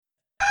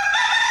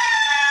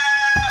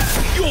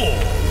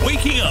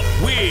Waking Up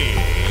with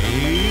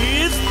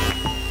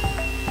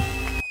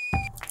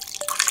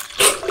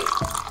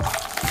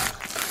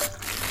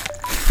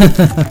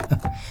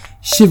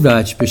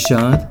Shivraj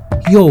Prashad,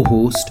 your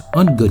host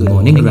on Good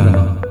Morning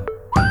Grammar.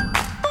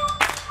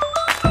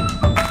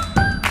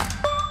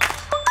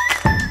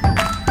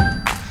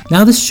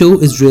 Now this show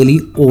is really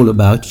all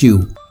about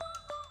you.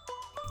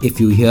 If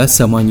you hear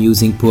someone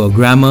using poor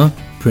grammar,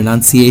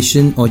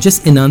 pronunciation, or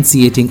just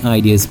enunciating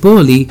ideas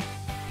poorly,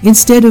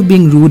 instead of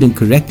being rude and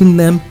correcting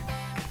them,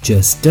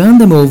 just turn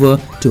them over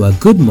to our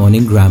Good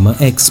Morning Grammar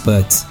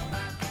experts.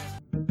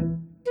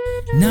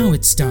 Now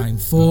it's time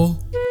for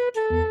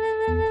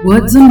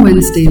Words on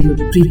Wednesday with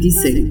Preeti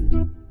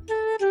Singh.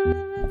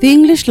 The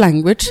English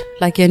language,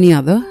 like any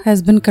other,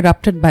 has been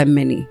corrupted by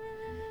many.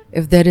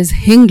 If there is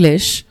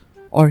Hinglish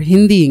or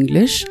Hindi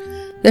English,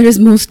 there is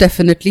most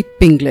definitely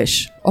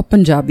Pinglish or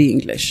Punjabi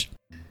English.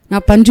 Now,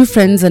 Panju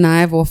friends and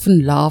I have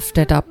often laughed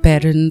at our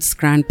parents,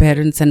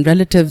 grandparents and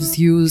relatives'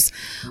 use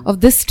of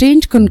this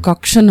strange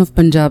concoction of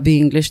Punjabi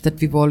English that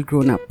we've all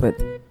grown up with.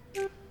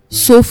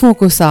 Sofon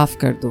ko saaf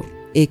kar do,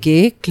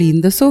 aka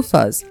clean the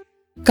sofas.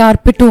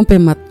 Carpeton pe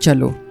mat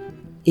chalo,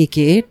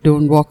 aka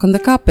don't walk on the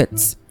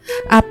carpets.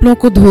 Applon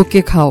ko dho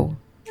ke khao,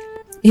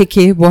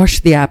 aka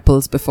wash the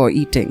apples before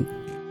eating.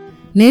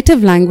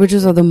 Native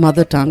languages or the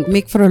mother tongue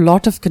make for a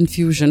lot of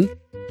confusion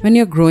when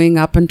you're growing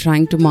up and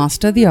trying to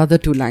master the other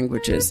two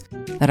languages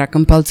that are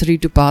compulsory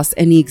to pass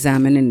any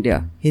exam in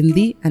India,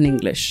 Hindi and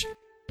English.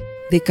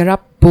 They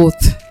corrupt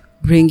both,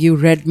 bring you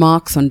red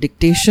marks on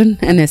dictation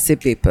and essay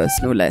papers,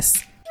 no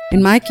less.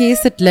 In my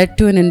case, it led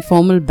to an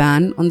informal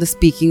ban on the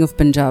speaking of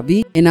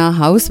Punjabi in our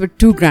house with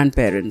two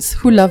grandparents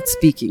who loved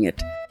speaking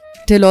it,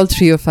 till all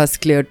three of us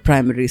cleared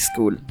primary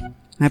school.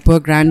 My poor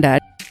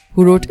granddad,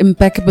 who wrote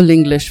impeccable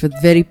English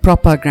with very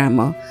proper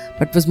grammar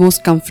but was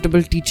most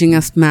comfortable teaching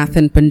us math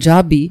in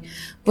Punjabi,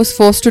 was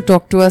forced to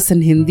talk to us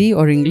in Hindi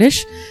or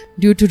English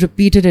due to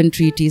repeated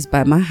entreaties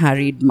by my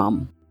harried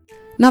mum.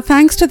 Now,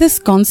 thanks to this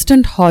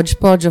constant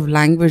hodgepodge of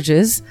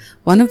languages,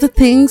 one of the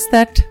things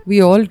that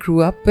we all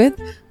grew up with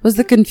was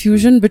the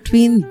confusion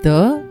between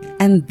the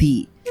and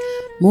the,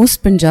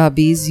 most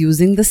Punjabis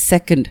using the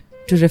second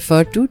to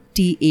refer to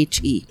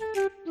the,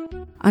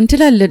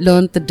 until I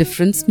learned the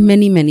difference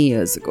many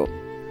years ago.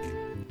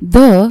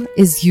 The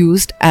is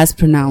used as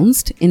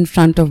pronounced in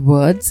front of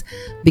words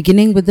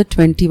beginning with the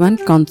 21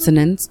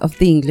 consonants of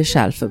the English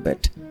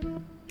alphabet,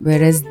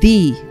 whereas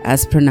the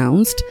as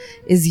pronounced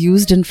is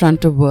used in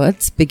front of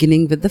words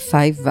beginning with the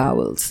 5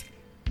 vowels.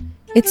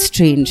 It's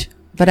strange,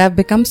 but I've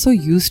become so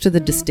used to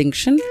the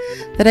distinction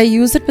that I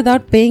use it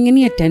without paying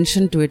any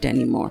attention to it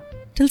anymore,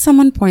 till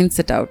someone points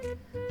it out.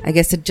 I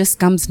guess it just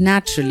comes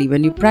naturally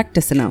when you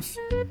practice enough.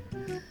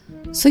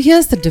 So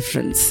here's the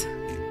difference.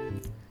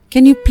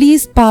 Can you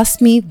please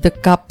pass me the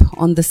cup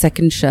on the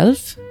second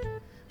shelf?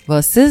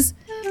 Versus,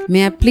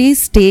 may I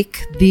please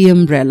take the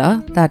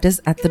umbrella that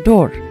is at the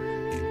door?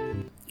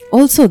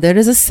 Also, there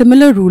is a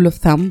similar rule of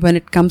thumb when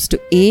it comes to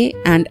a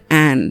and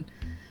an.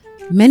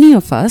 Many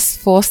of us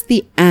force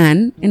the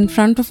an in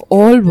front of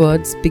all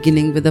words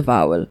beginning with a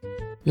vowel,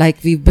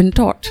 like we've been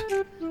taught,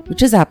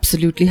 which is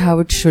absolutely how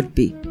it should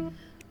be.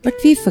 But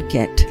we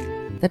forget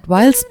that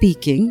while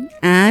speaking,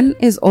 an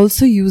is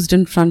also used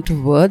in front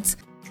of words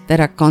that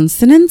are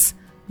consonants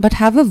but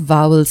have a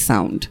vowel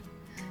sound.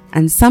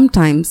 And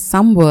sometimes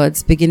some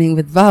words beginning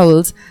with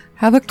vowels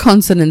have a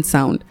consonant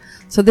sound,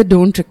 so they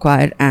don't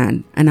require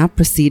an and are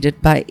preceded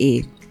by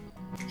a.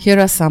 Here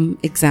are some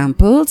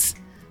examples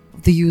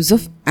of the use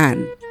of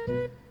an.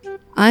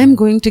 I am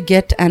going to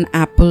get an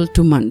apple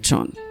to munch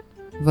on.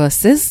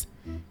 Versus,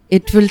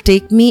 it will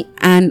take me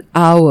an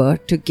hour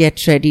to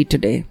get ready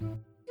today.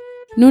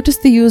 Notice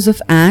the use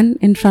of an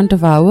in front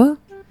of hour?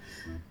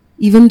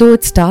 Even though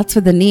it starts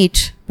with an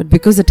H, but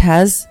because it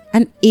has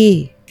an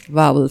A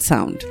vowel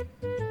sound.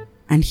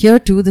 And here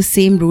too the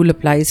same rule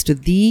applies to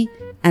the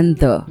and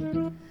the.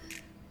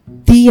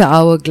 The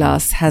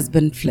hourglass has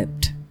been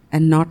flipped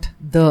and not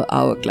the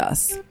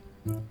hourglass.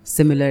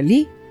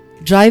 Similarly,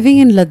 driving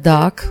in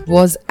Ladakh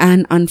was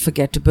an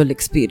unforgettable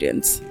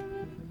experience.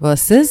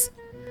 Versus,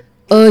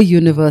 a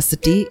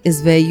university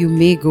is where you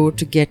may go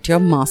to get your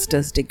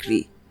master's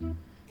degree.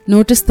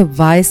 Notice the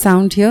Y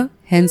sound here,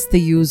 hence the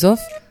use of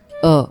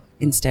a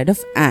instead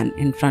of an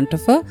in front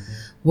of a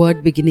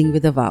word beginning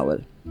with a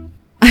vowel.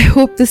 I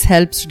hope this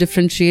helps to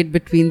differentiate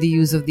between the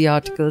use of the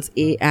articles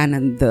a, an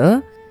and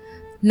the.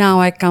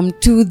 Now I come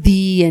to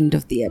the end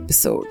of the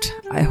episode.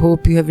 I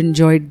hope you have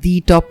enjoyed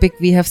the topic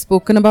we have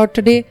spoken about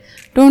today.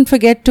 Don't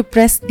forget to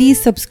press the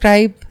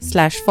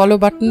subscribe/follow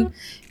button.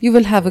 You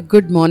will have a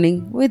good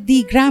morning with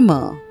the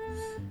grammar.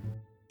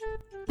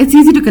 It's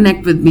easy to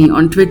connect with me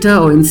on Twitter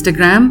or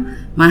Instagram.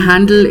 My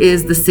handle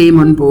is the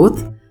same on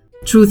both.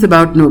 Truth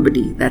About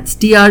Nobody. That's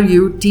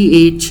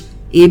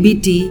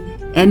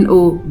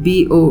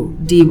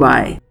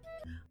TRUTHABTNOBODY.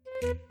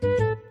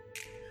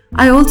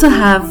 I also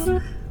have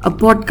a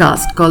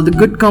podcast called the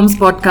Good Comms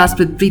Podcast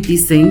with Preeti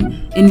Singh,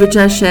 in which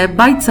I share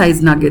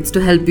bite-sized nuggets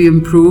to help you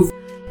improve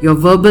your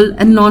verbal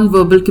and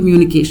non-verbal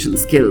communication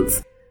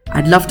skills.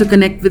 I'd love to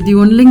connect with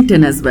you on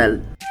LinkedIn as well.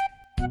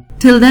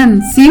 Till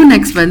then, see you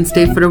next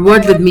Wednesday for a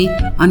word with me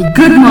on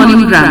Good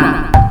Morning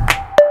Grammar.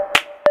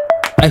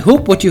 I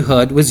hope what you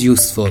heard was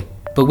useful,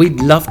 but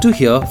we'd love to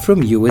hear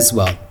from you as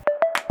well.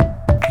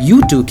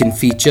 You too can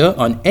feature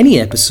on any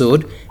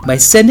episode by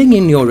sending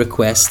in your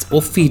request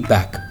or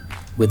feedback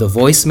with a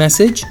voice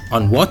message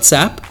on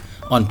WhatsApp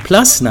on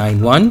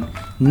 +91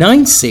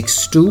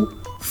 962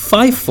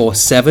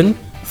 547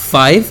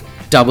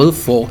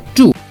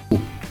 5442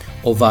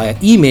 or via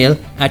email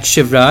at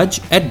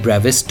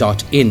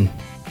shivraj@brevis.in.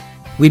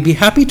 We'd be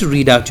happy to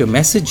read out your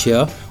message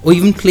here or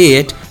even play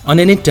it on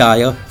an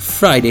entire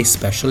Friday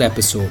special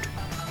episode.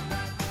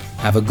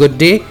 Have a good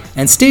day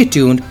and stay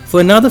tuned for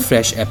another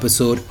fresh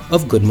episode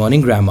of Good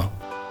Morning Grammar.